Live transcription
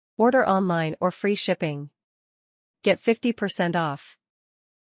Order online or free shipping. Get 50% off.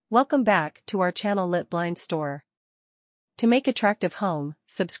 Welcome back to our channel Lit Blind Store. To make attractive home,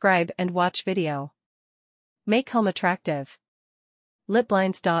 subscribe and watch video. Make home attractive.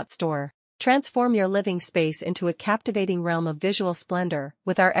 Litblinds.store. Transform your living space into a captivating realm of visual splendor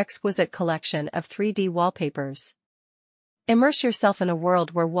with our exquisite collection of 3D wallpapers. Immerse yourself in a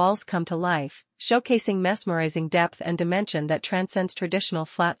world where walls come to life, showcasing mesmerizing depth and dimension that transcends traditional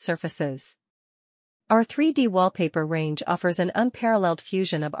flat surfaces. Our 3D wallpaper range offers an unparalleled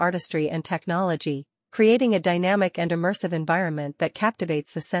fusion of artistry and technology, creating a dynamic and immersive environment that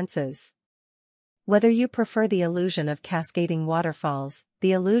captivates the senses. Whether you prefer the illusion of cascading waterfalls,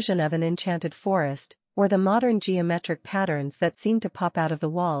 the illusion of an enchanted forest, or the modern geometric patterns that seem to pop out of the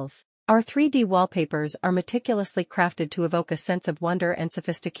walls, our 3D wallpapers are meticulously crafted to evoke a sense of wonder and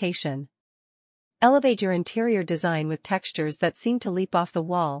sophistication. Elevate your interior design with textures that seem to leap off the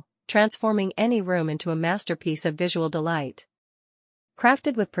wall, transforming any room into a masterpiece of visual delight.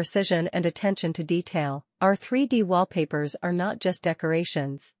 Crafted with precision and attention to detail, our 3D wallpapers are not just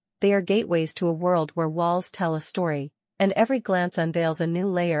decorations, they are gateways to a world where walls tell a story, and every glance unveils a new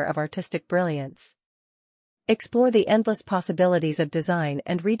layer of artistic brilliance. Explore the endless possibilities of design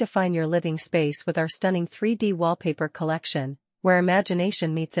and redefine your living space with our stunning 3D wallpaper collection, where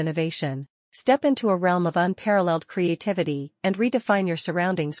imagination meets innovation. Step into a realm of unparalleled creativity and redefine your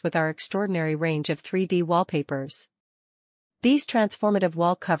surroundings with our extraordinary range of 3D wallpapers. These transformative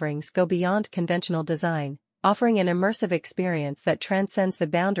wall coverings go beyond conventional design, offering an immersive experience that transcends the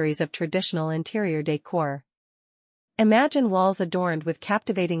boundaries of traditional interior decor. Imagine walls adorned with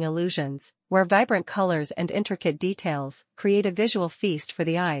captivating illusions, where vibrant colors and intricate details create a visual feast for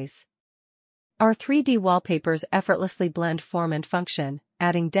the eyes. Our 3D wallpapers effortlessly blend form and function,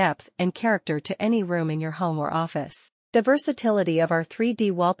 adding depth and character to any room in your home or office. The versatility of our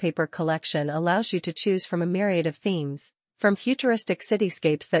 3D wallpaper collection allows you to choose from a myriad of themes, from futuristic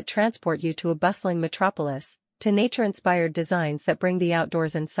cityscapes that transport you to a bustling metropolis, to nature-inspired designs that bring the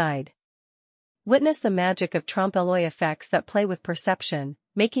outdoors inside. Witness the magic of trompe-l'oeil effects that play with perception,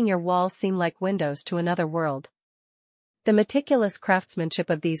 making your walls seem like windows to another world. The meticulous craftsmanship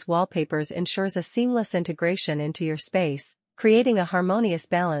of these wallpapers ensures a seamless integration into your space, creating a harmonious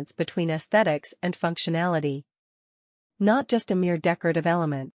balance between aesthetics and functionality. Not just a mere decorative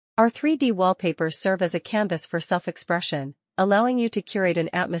element, our 3D wallpapers serve as a canvas for self-expression, allowing you to curate an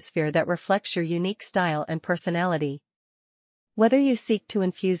atmosphere that reflects your unique style and personality. Whether you seek to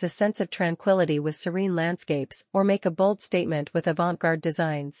infuse a sense of tranquility with serene landscapes or make a bold statement with avant-garde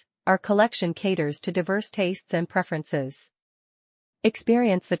designs, our collection caters to diverse tastes and preferences.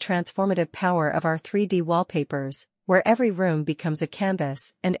 Experience the transformative power of our 3D wallpapers, where every room becomes a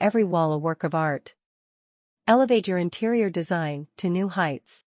canvas and every wall a work of art. Elevate your interior design to new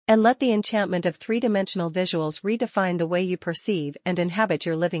heights, and let the enchantment of three-dimensional visuals redefine the way you perceive and inhabit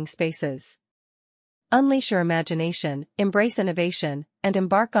your living spaces. Unleash your imagination, embrace innovation, and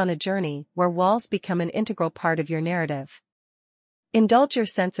embark on a journey where walls become an integral part of your narrative. Indulge your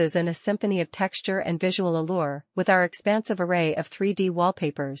senses in a symphony of texture and visual allure with our expansive array of 3D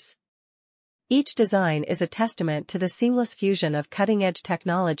wallpapers. Each design is a testament to the seamless fusion of cutting-edge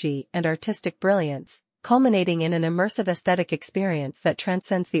technology and artistic brilliance, culminating in an immersive aesthetic experience that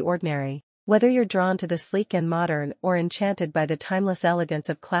transcends the ordinary. Whether you're drawn to the sleek and modern or enchanted by the timeless elegance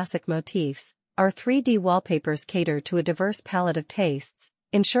of classic motifs, our 3D wallpapers cater to a diverse palette of tastes,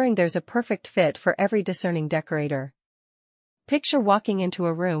 ensuring there's a perfect fit for every discerning decorator. Picture walking into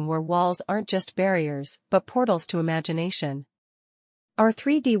a room where walls aren't just barriers, but portals to imagination. Our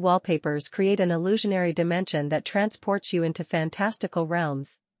 3D wallpapers create an illusionary dimension that transports you into fantastical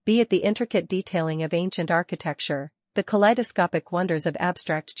realms, be it the intricate detailing of ancient architecture, the kaleidoscopic wonders of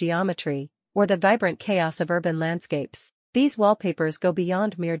abstract geometry, or the vibrant chaos of urban landscapes. These wallpapers go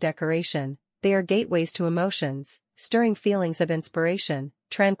beyond mere decoration. They are gateways to emotions, stirring feelings of inspiration,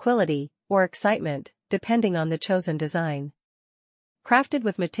 tranquility, or excitement, depending on the chosen design. Crafted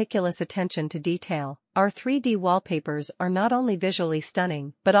with meticulous attention to detail, our 3D wallpapers are not only visually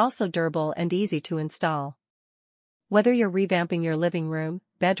stunning but also durable and easy to install. Whether you're revamping your living room,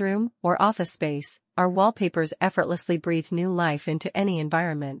 bedroom, or office space, our wallpapers effortlessly breathe new life into any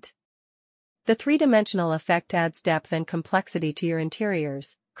environment. The three-dimensional effect adds depth and complexity to your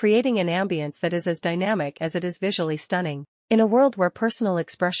interiors, creating an ambience that is as dynamic as it is visually stunning. In a world where personal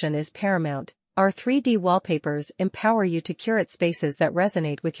expression is paramount, our 3D wallpapers empower you to curate spaces that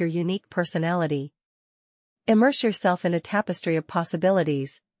resonate with your unique personality. Immerse yourself in a tapestry of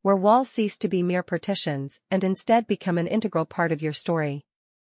possibilities, where walls cease to be mere partitions and instead become an integral part of your story.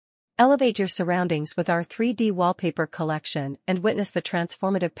 Elevate your surroundings with our 3D wallpaper collection and witness the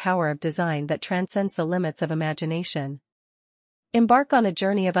transformative power of design that transcends the limits of imagination. Embark on a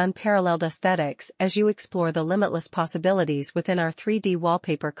journey of unparalleled aesthetics as you explore the limitless possibilities within our 3D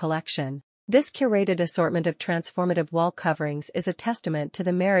wallpaper collection. This curated assortment of transformative wall coverings is a testament to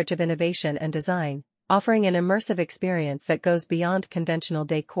the marriage of innovation and design, offering an immersive experience that goes beyond conventional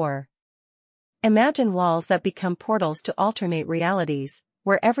decor. Imagine walls that become portals to alternate realities,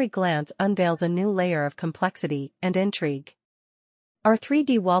 where every glance unveils a new layer of complexity and intrigue. Our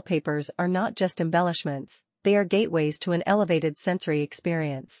 3D wallpapers are not just embellishments, they are gateways to an elevated sensory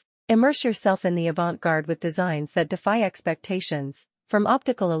experience. Immerse yourself in the avant-garde with designs that defy expectations, from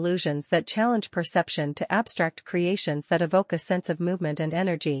optical illusions that challenge perception to abstract creations that evoke a sense of movement and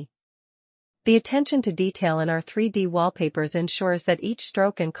energy. The attention to detail in our 3D wallpapers ensures that each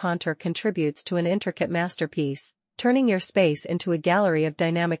stroke and contour contributes to an intricate masterpiece, turning your space into a gallery of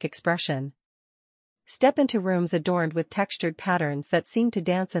dynamic expression. Step into rooms adorned with textured patterns that seem to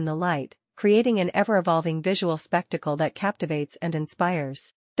dance in the light, creating an ever-evolving visual spectacle that captivates and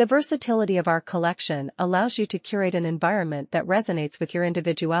inspires. The versatility of our collection allows you to curate an environment that resonates with your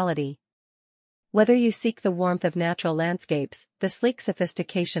individuality. Whether you seek the warmth of natural landscapes, the sleek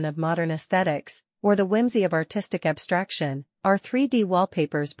sophistication of modern aesthetics, or the whimsy of artistic abstraction, our 3D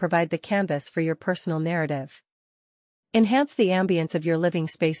wallpapers provide the canvas for your personal narrative. Enhance the ambience of your living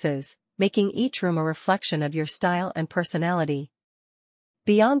spaces, making each room a reflection of your style and personality.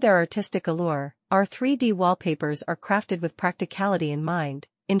 Beyond their artistic allure, our 3D wallpapers are crafted with practicality in mind,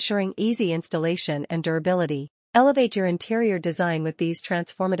 ensuring easy installation and durability. Elevate your interior design with these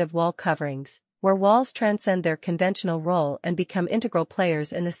transformative wall coverings, where walls transcend their conventional role and become integral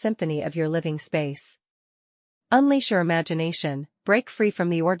players in the symphony of your living space. Unleash your imagination, break free from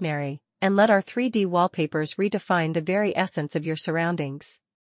the ordinary, and let our 3D wallpapers redefine the very essence of your surroundings.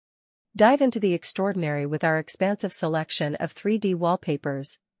 Dive into the extraordinary with our expansive selection of 3D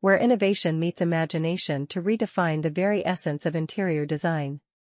wallpapers, where innovation meets imagination to redefine the very essence of interior design.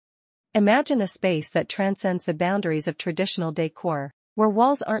 Imagine a space that transcends the boundaries of traditional decor, where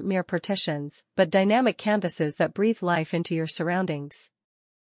walls aren't mere partitions, but dynamic canvases that breathe life into your surroundings.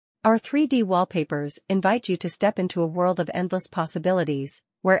 Our 3D wallpapers invite you to step into a world of endless possibilities,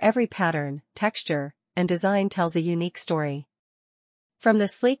 where every pattern, texture, and design tells a unique story. From the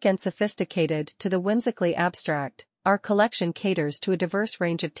sleek and sophisticated to the whimsically abstract, our collection caters to a diverse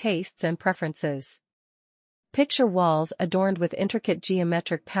range of tastes and preferences. Picture walls adorned with intricate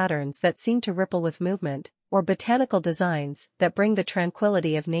geometric patterns that seem to ripple with movement, or botanical designs that bring the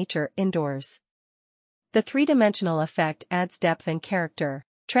tranquility of nature indoors. The three-dimensional effect adds depth and character,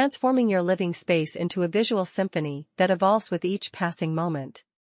 transforming your living space into a visual symphony that evolves with each passing moment.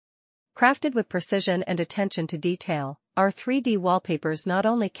 Crafted with precision and attention to detail, our 3D wallpapers not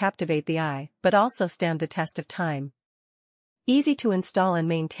only captivate the eye but also stand the test of time. Easy to install and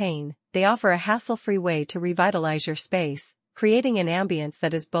maintain, they offer a hassle-free way to revitalize your space, creating an ambience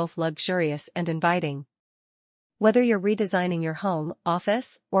that is both luxurious and inviting. Whether you're redesigning your home,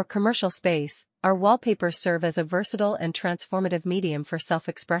 office, or commercial space, our wallpapers serve as a versatile and transformative medium for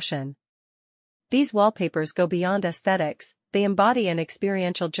self-expression. These wallpapers go beyond aesthetics, they embody an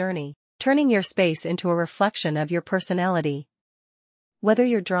experiential journey, turning your space into a reflection of your personality. Whether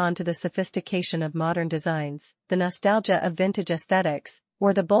you're drawn to the sophistication of modern designs, the nostalgia of vintage aesthetics,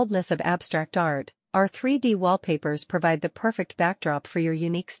 or the boldness of abstract art, our 3D wallpapers provide the perfect backdrop for your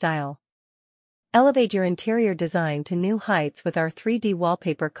unique style. Elevate your interior design to new heights with our 3D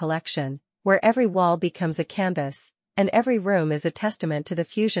wallpaper collection, where every wall becomes a canvas, and every room is a testament to the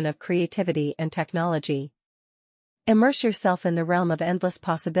fusion of creativity and technology. Immerse yourself in the realm of endless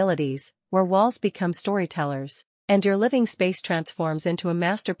possibilities, where walls become storytellers, and your living space transforms into a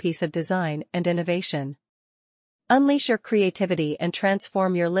masterpiece of design and innovation. Unleash your creativity and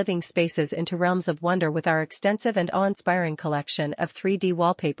transform your living spaces into realms of wonder with our extensive and awe-inspiring collection of 3D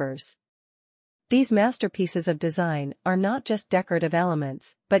wallpapers. These masterpieces of design are not just decorative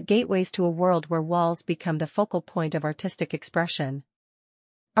elements, but gateways to a world where walls become the focal point of artistic expression.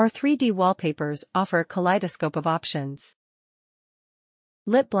 Our 3D wallpapers offer a kaleidoscope of options.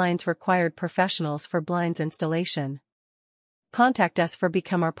 Lit blinds required professionals for blinds installation. Contact us for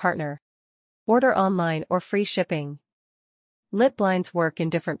Become Our Partner. Order online or free shipping. Lit blinds work in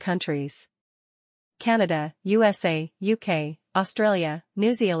different countries: Canada, USA, UK, Australia,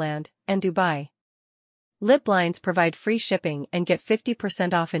 New Zealand, and Dubai. Lit blinds provide free shipping and get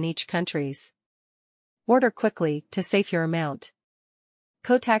 50% off in each countries. Order quickly to save your amount.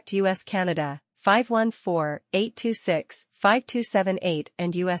 Contact US Canada 514-826-5278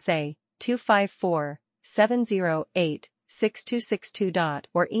 and USA 254-708-6 6262.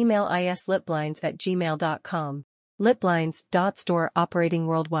 Or email islipblinds@gmail.com. Litblinds. Store operating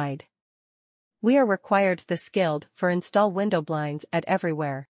worldwide. We are required the skilled for install window blinds at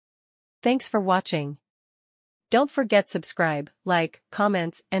everywhere. Thanks for watching. Don't forget subscribe, like,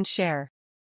 comments, and share.